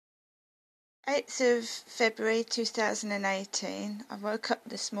8th of February 2018. I woke up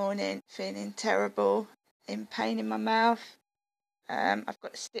this morning feeling terrible, in pain in my mouth. I've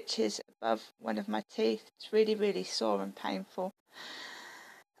got stitches above one of my teeth. It's really, really sore and painful.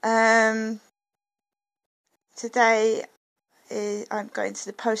 Today I'm going to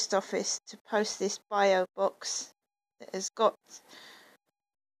the post office to post this bio box that has got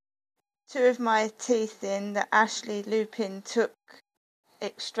two of my teeth in that Ashley Lupin took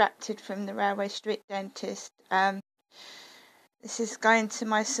extracted from the Railway Street dentist. This is going to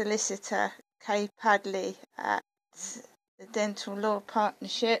my solicitor, Kay Padley, at the Dental Law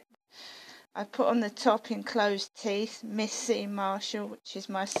Partnership. I put on the top enclosed teeth, Miss C. Marshall, which is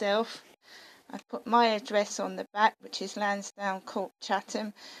myself. I put my address on the back, which is Lansdowne Court,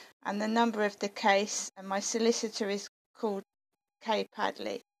 Chatham, and the number of the case, and my solicitor is called Kay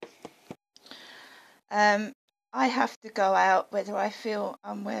Padley. I have to go out whether I feel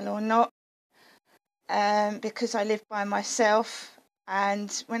unwell or not, because I live by myself,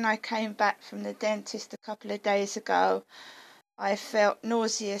 and when I came back from the dentist a couple of days ago, I felt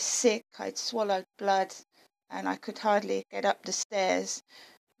nauseous, sick, I'd swallowed blood, and I could hardly get up the stairs,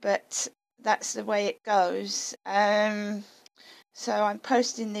 but that's the way it goes. So I'm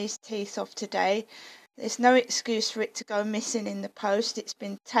posting these teeth off today. There's no excuse for it to go missing in the post. It's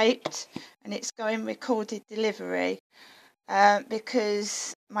been taped and it's going recorded delivery,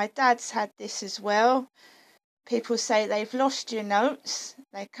 because my dad's had this as well. People say they've lost your notes,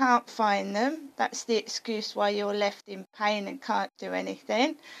 they can't find them. That's the excuse why you're left in pain and can't do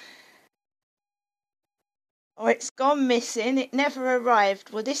anything. Or it's gone missing, it never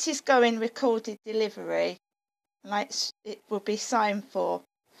arrived. Well, this is going recorded delivery, like it will be signed for.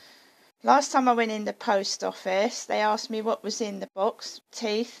 Last time I went in the post office, they asked me what was in the box,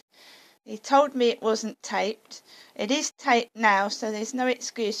 teeth. He told me it wasn't taped. It is taped now, so there's no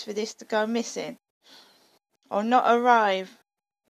excuse for this to go missing or not arrive.